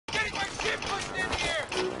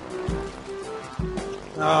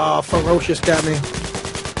Oh, Ferocious got me.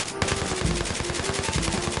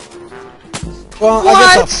 Well,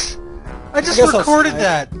 what? I just recorded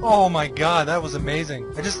that. Oh my god, that was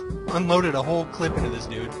amazing. I just unloaded a whole clip into this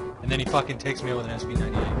dude, and then he fucking takes me out with an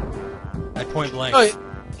SP98 at point blank.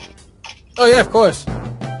 Oh yeah, of course.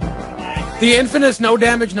 The infamous no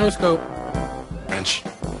damage, no scope. Wrench.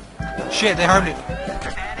 Shit, they harmed it.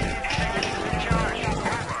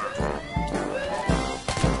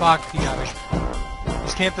 Fuck, he got me.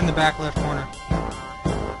 He's camped in the back left corner.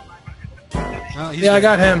 Oh, yeah, I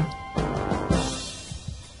got him.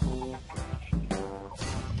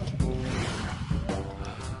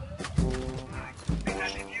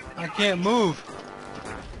 I can't move.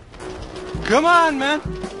 Come on, man.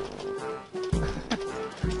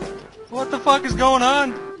 What the fuck is going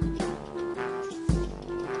on?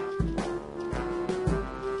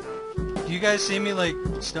 Do you guys see me, like,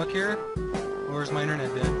 stuck here? Or is my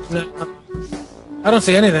internet dead? No, I don't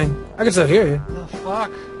see anything. I can still hear you. The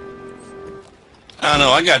fuck? I don't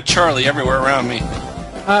know, I got Charlie everywhere around me.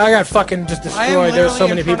 I got fucking just destroyed. There's so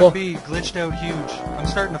many people. B, glitched out huge. I'm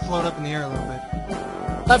starting to float up in the air a little bit.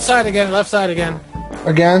 Left side again, left side again.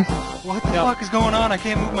 Again? What the fuck is going on? I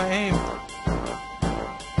can't move my aim.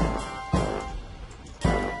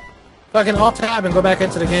 Fucking alt tab and go back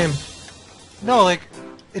into the game. No, like,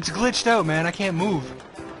 it's glitched out, man. I can't move.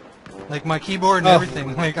 Like, my keyboard and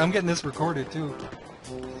everything. Like, I'm getting this recorded, too. What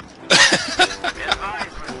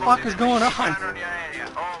the fuck is going on?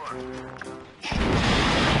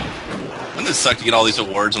 Wouldn't it suck to get all these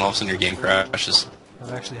awards and all of a sudden your game crashes?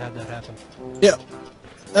 I've actually had that happen. Yeah.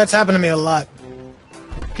 That's happened to me a lot.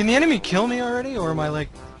 Can the enemy kill me already, or am I, like...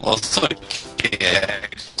 Well, it's like... Yeah.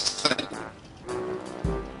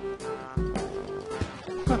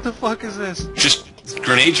 What the fuck is this? Just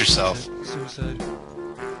grenade yourself. Suicide.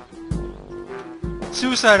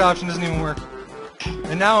 Suicide option doesn't even work.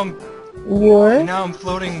 And now I'm... What? And now I'm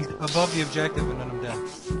floating above the objective and then I'm dead.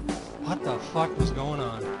 What the fuck was going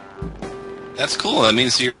on? That's cool. That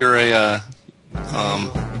means you're a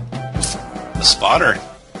spotter.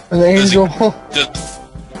 An angel.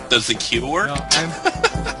 Does the Q work?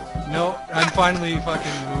 No, I'm finally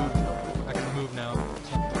fucking moved. I can move now.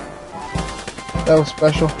 That was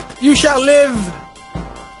special. You shall live!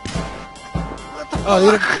 What the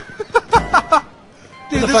fuck?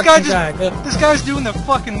 Dude, this guy's doing the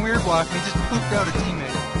fucking weird walk and he just pooped out a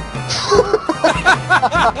teammate.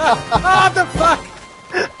 What the fuck?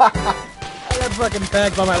 I got fucking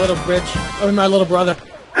pegged by my little bitch. I mean, my little brother.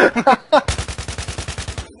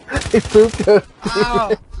 He pooped out.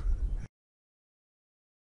 Wow.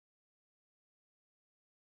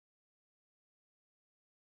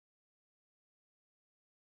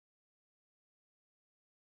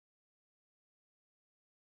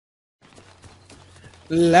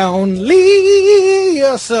 Lonely,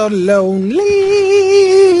 you're so lonely.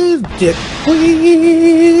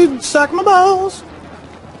 Dickweed, suck my balls.